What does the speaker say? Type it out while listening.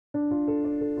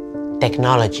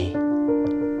Technology,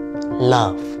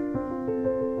 love,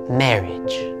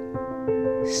 marriage,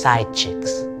 side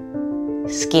chicks,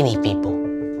 skinny people,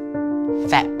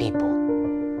 fat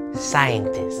people,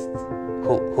 scientists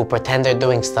who pretend they're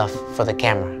doing stuff for the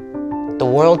camera. The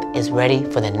world is ready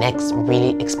for the next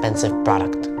really expensive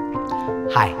product.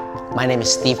 Hi, my name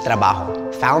is Steve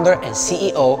Trabajo, founder and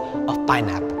CEO of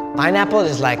Pineapple. Pineapple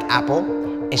is like Apple,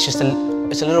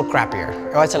 it's a little crappier.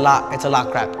 Oh, it's a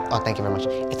lot crap. Oh, thank you very much.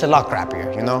 It's a lot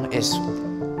crappier, you know?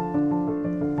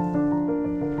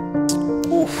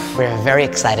 We're very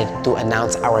excited to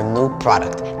announce our new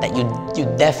product that you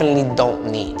definitely don't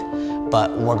need,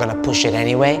 but we're gonna push it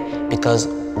anyway because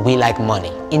we like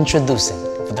money. Introducing,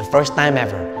 for the first time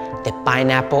ever, the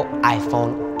Pineapple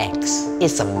iPhone X.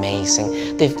 It's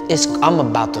amazing. I'm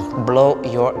about to blow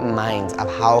your minds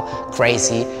of how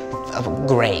crazy,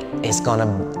 great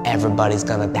everybody's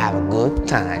gonna have a good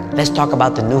time. Let's talk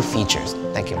about the new features.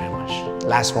 Thank you very much.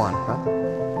 Last one, huh?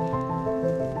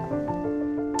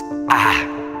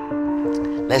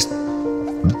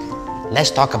 Let's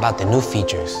talk about the new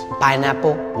features.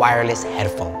 Pineapple wireless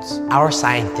headphones. Our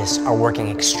scientists are working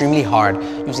extremely hard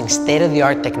using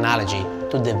state-of-the-art technology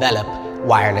to develop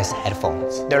wireless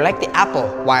headphones. They're like the Apple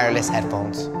wireless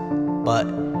headphones, but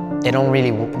they don't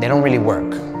really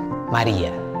work.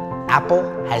 Maria. Apple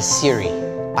has Siri.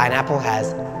 Pineapple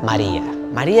has Maria.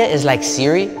 Maria is like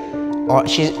Siri,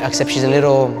 except she's a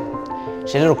little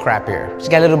crappier. She's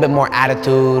got a little bit more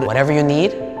attitude. Whatever you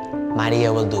need,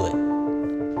 Maria will do it.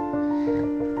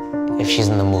 If she's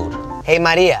in the mood. Hey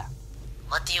Maria.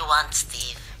 What do you want,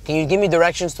 Steve? Can you give me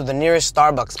directions to the nearest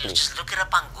Starbucks, please? Dude, just look it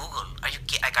up on Google. Are you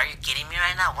kidding me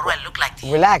right now? What do I look like to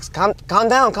you? Relax, calm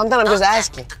down. I'm just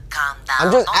asking. Calm down.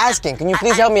 I'm just asking. Can you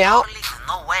please help me out?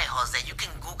 No way, Jose. You can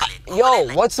Google it.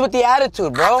 Yo, what's with the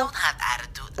attitude, bro? I don't have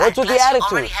attitude. What's with the attitude?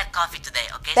 You already had coffee today,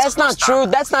 okay? That's not true.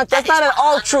 That's not at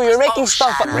all true. You're making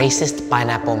stuff up. Racist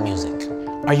pineapple music.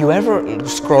 Are you ever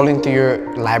scrolling through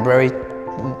your library,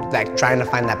 like trying to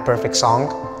find that perfect song?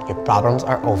 Your problems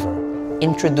are over.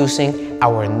 Introducing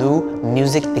our new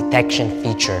music detection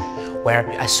feature, where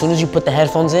as soon as you put the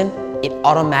headphones in, it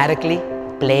automatically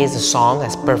plays a song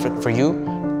that's perfect for you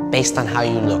based on how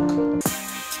you look.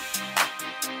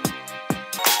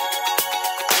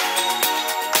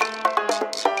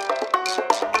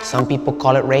 Some people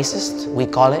call it racist. We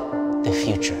call it the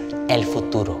future, el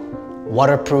futuro.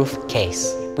 Waterproof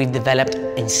case. We've developed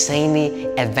insanely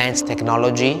advanced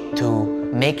technology to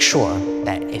make sure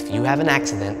that if you have an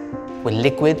accident with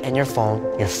liquid and your phone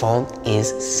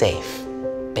is safe,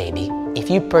 baby. If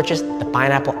you purchase the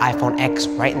Pineapple iPhone X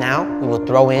right now, we will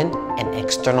throw in an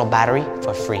external battery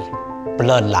for free.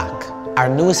 Blood lock. Our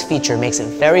newest feature makes it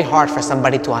very hard for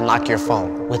somebody to unlock your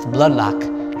phone. With blood lock,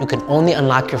 you can only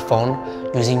unlock your phone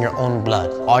using your own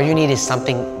blood. All you need is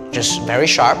something just very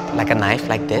sharp, like a knife,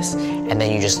 like this, and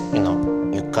then you just,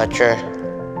 you cut your,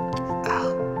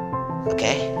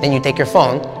 okay? Then you take your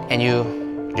phone and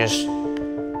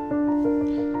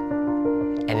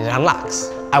and it unlocks.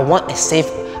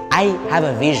 I have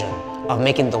a vision of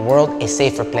making the world a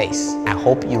safer place. I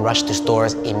hope you rush to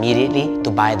stores immediately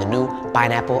to buy the new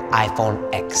Pineapple iPhone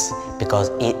X because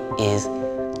it is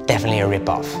definitely a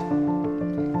ripoff.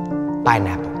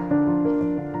 Pineapple.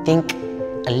 Think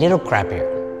a little crappier,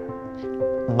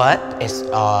 but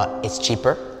it's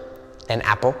cheaper than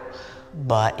Apple,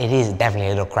 but it is definitely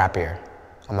a little crappier.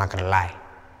 I'm not gonna lie.